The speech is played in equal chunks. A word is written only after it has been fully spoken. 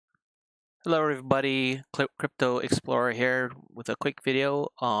Hello everybody, Crypto Explorer here with a quick video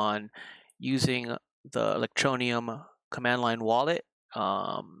on using the Electroneum command line wallet.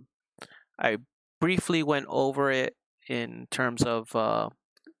 I briefly went over it in terms of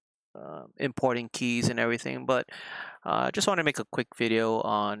importing keys and everything, but I just want to make a quick video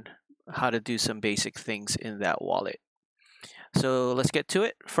on how to do some basic things in that wallet. So let's get to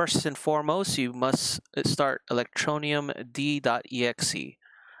it. First and foremost, you must start electroneumd.exe.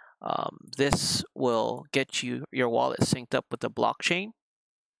 This will get your wallet synced up with the blockchain.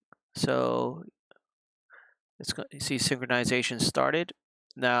 So you see synchronization started.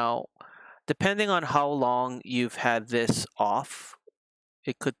 Now, depending on how long you've had this off,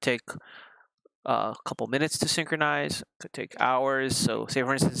 it could take a couple minutes to synchronize, it could take hours. So say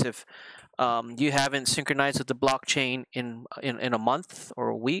for instance, if you haven't synchronized with the blockchain in a month or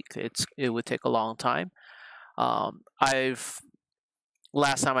a week, it would take a long time.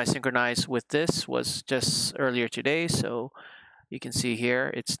 Last time I synchronized with this was just earlier today, so you can see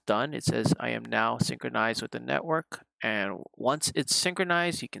here it's done. It says I am now synchronized with the network, and once it's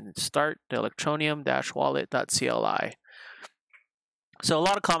synchronized, you can start the electroneum-wallet.cli. So a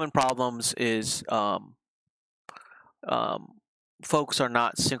lot of common problems is folks are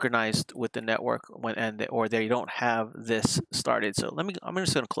not synchronized with the network or they don't have this started. So I'm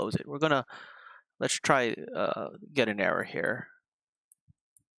just going to close it. Let's try get an error here.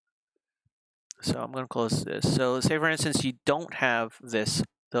 So I'm going to close this. So say for instance you don't have the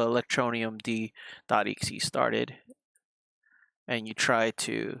electroneumd.exe started, and you try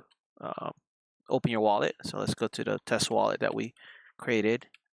to open your wallet. So let's go to the test wallet that we created.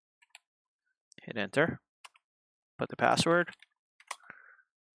 Hit enter. Put the password.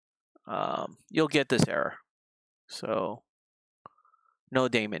 You'll get this error. So no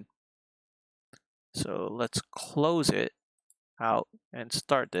daemon. So let's close it out and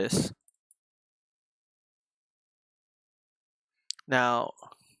start this. Now,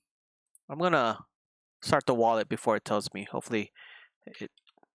 I'm going to start the wallet before it tells me. Hopefully it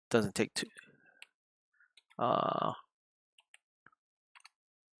doesn't take too...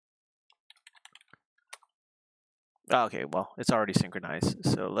 okay, well, it's already synchronized.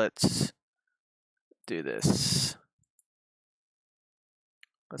 So let's do this.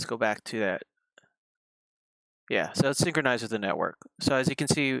 Let's go back to that. Yeah, so it's synchronized with the network. So as you can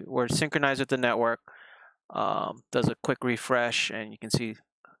see, we're synchronized with the network. Does a quick refresh, and you can see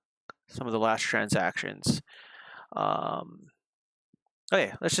some of the last transactions.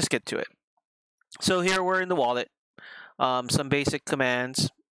 Okay, let's just get to it. So here we're in the wallet. Some basic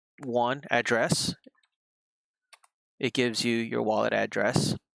commands. One, address. It gives you your wallet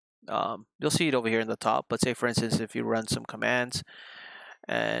address. You'll see it over here in the top, but say for instance, if you run some commands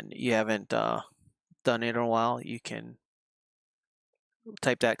and you haven't done it in a while, you can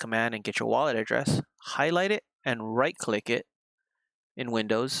type that command and get your wallet address, highlight it, and right click it in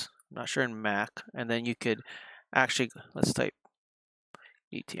Windows. I'm not sure in Mac. And then you could actually, let's type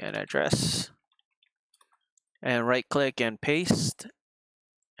ETN address and right click and paste.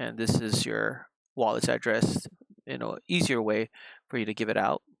 And this is your wallet's address. Easier way for you to give it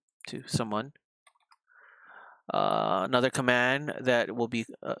out to someone. Another command that will be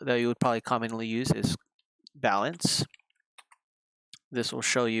that you would probably commonly use is balance. This will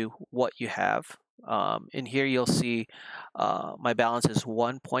show you what you have. In here you'll see my balance is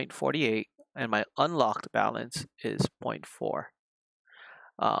 1.48 and my unlocked balance is 0.4.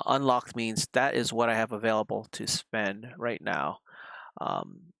 Unlocked means that is what I have available to spend right now.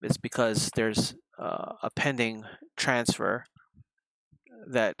 It's because there's a pending transfer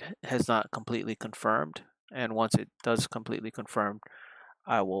that has not completely confirmed, and once it does completely confirm,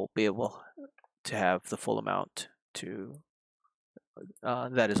 I will be able to have the full amount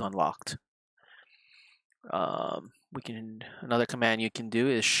that is unlocked. Another command you can do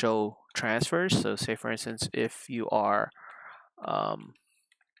is show transfers. So say for instance, if you are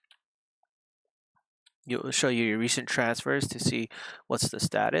it will show you your recent transfers to see what's the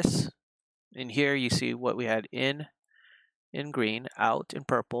status. In here you see what we had in green, out in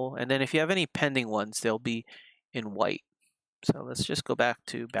purple, and then if you have any pending ones, they'll be in white. So let's just go back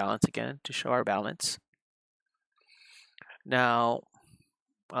to balance again to show our balance. Now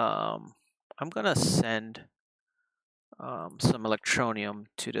I'm gonna send some Electroneum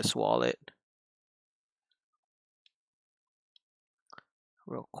to this wallet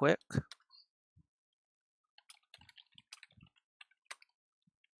real quick.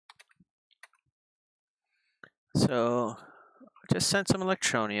 So just send some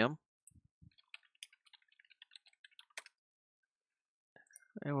Electroneum.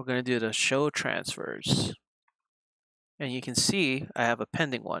 And we're going to do the show transfers. And you can see I have a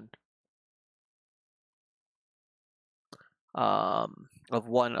pending one. of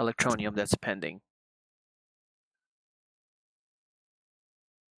one Electroneum that's pending.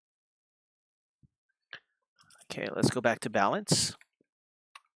 Okay, let's go back to balance.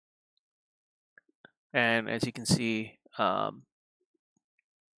 And as you can see, our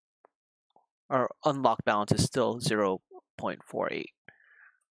unlocked balance is still 0.48.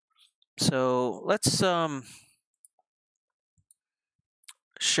 So let's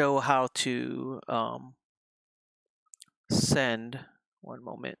show how to send, one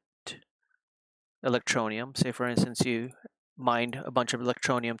moment, Electroneum. Say for instance you mined a bunch of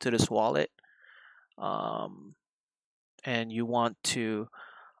Electroneum to this wallet, and you want to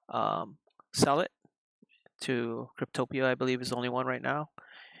sell it to Cryptopia, I believe is the only one right now.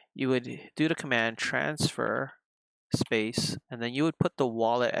 You would do the command transfer space, and then you would put the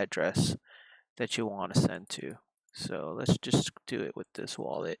wallet address that you want to send to. So let's just do it with this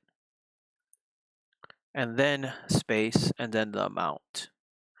wallet, and then space, and then the amount.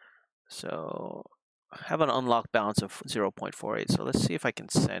 So I have an unlocked balance of 0.48. So let's see if I can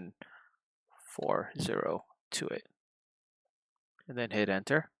send 40 to it, and then hit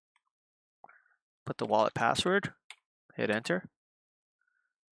enter. Put the wallet password, hit enter.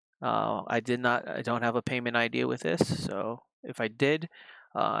 I don't have a payment ID with this, so if I did,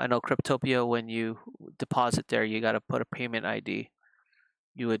 I know Cryptopia, when you deposit there, you got to put a payment ID.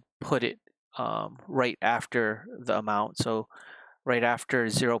 You would put it right after the amount. So right after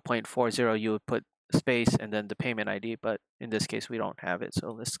 0.40, you would put space and then the payment ID, but in this case, we don't have it.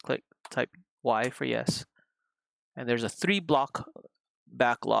 So let's type Y for yes. And there's a 3-block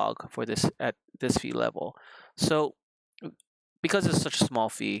backlog for this at this fee level. So because it's such a small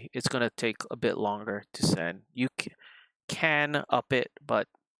fee, it's going to take a bit longer to send. You can up it, but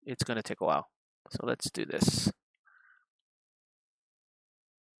it's going to take a while. So let's do this.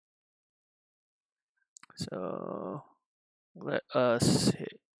 So let us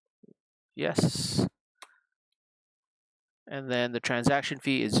hit yes. And then the transaction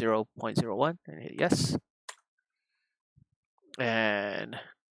fee is 0.01, and hit yes. And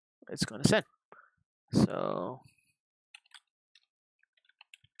it's going to send. So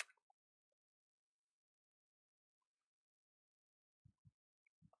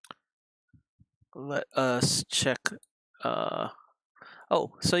let us check.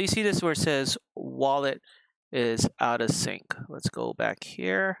 Oh, so you see this where it says wallet is out of sync. Let's go back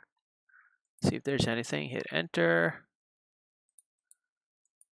here. See if there's anything. Hit enter.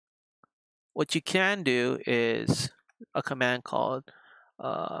 What you can do is a command called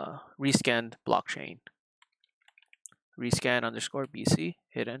rescan blockchain. Rescan underscore BC.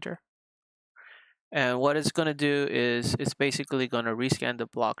 Hit enter. And what it's going to do is it's basically going to rescan the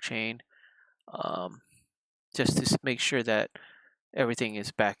blockchain just to make sure that everything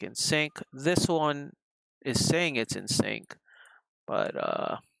is back in sync. This one is saying it's in sync, but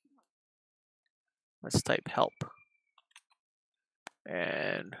let's type help.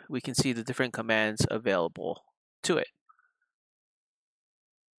 And we can see the different commands available to it.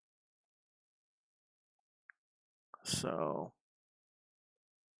 So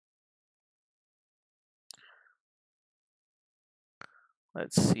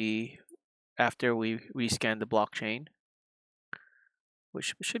let's see, after we rescan the blockchain,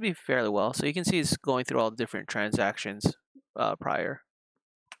 which should be fairly well. So you can see it's going through all the different transactions prior.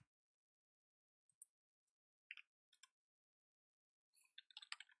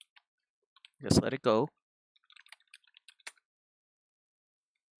 Just let it go.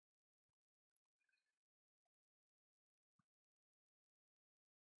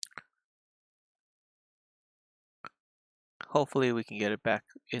 Hopefully we can get it back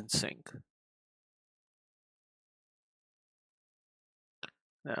in sync.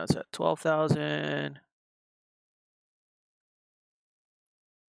 Now it's at 12,000.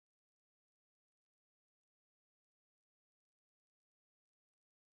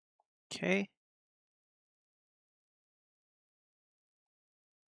 Okay.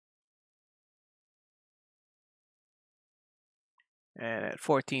 And at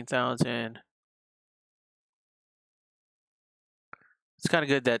 14,000. It's kind of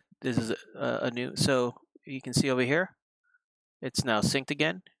good that this is a new, so you can see over here, it's now synced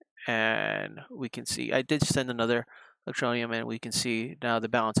again. And we can see, I did send another Electroneum, and we can see now the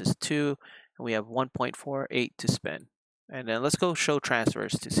balance is 2, and we have 1.48 to spend. And then let's go show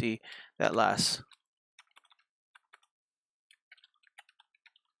transfers to see that last.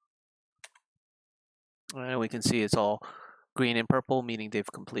 And we can see it's all green and purple, meaning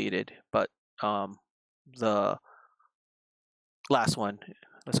they've completed. But the last one,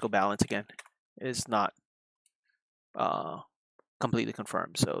 let's go balance again, is not completely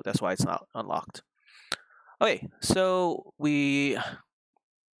confirmed. So that's why it's not unlocked. Okay, so we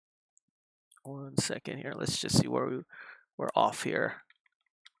 1 second here. Let's just see where we're off here.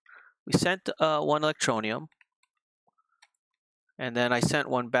 We sent one Electroneum, and then I sent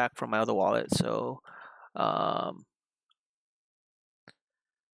one back from my other wallet. So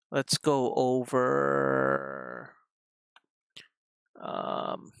let's go over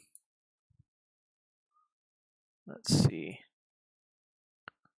let's see.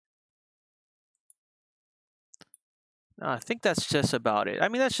 I think that's just about it. I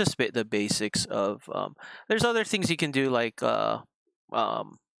mean, that's just the basics of. There's other things you can do like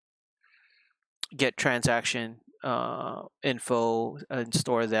get transaction info and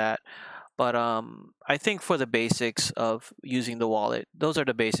store that. But I think for the basics of using the wallet, those are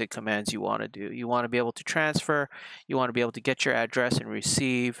the basic commands you want to do. You want to be able to transfer, you want to be able to get your address and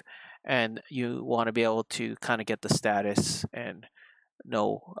receive, and you want to be able to kind of get the status and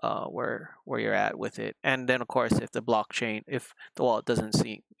know where you're at with it. And then of course, if the blockchain, if the wallet doesn't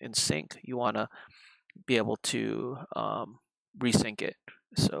sync in sync, you want to be able to resync it.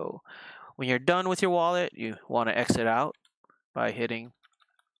 So when you're done with your wallet, you want to exit out by hitting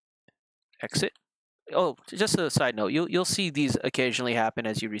exit. Oh, just a side note, you'll see these occasionally happen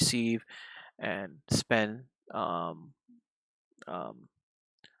as you receive and spend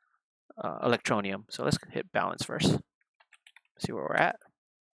Electroneum. So let's hit balance first. See where we're at.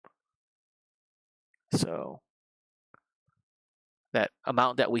 So that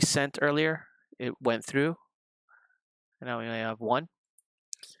amount that we sent earlier, it went through, and now we only have 1.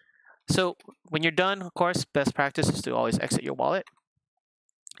 So when you're done, of course, best practice is to always exit your wallet.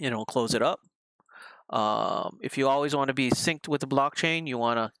 It'll close it up. If you always want to be synced with the blockchain, you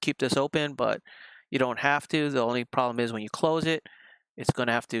want to keep this open, but you don't have to. The only problem is when you close it, it's going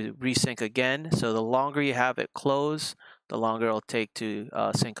to have to resync again. So the longer you have it closed, the longer it'll take to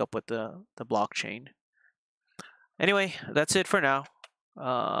sync up with the blockchain. Anyway, that's it for now.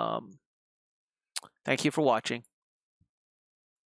 Thank you for watching.